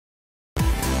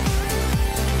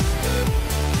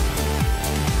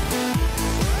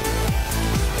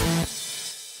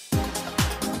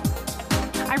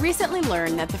recently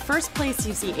learned that the first place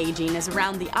you see aging is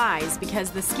around the eyes because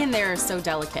the skin there is so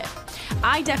delicate.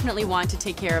 I definitely want to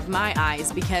take care of my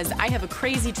eyes because I have a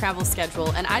crazy travel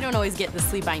schedule and I don't always get the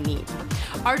sleep I need.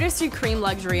 Artistry Creme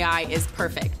Luxury Eye is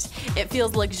perfect. It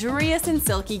feels luxurious and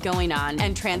silky going on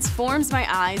and transforms my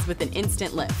eyes with an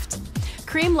instant lift.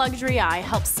 Creme Luxury Eye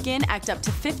helps skin act up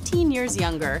to 15 years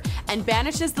younger and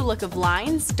banishes the look of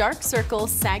lines, dark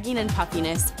circles, sagging, and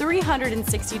puffiness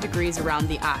 360 degrees around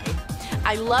the eye.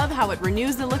 I love how it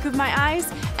renews the look of my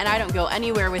eyes, and I don't go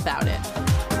anywhere without it.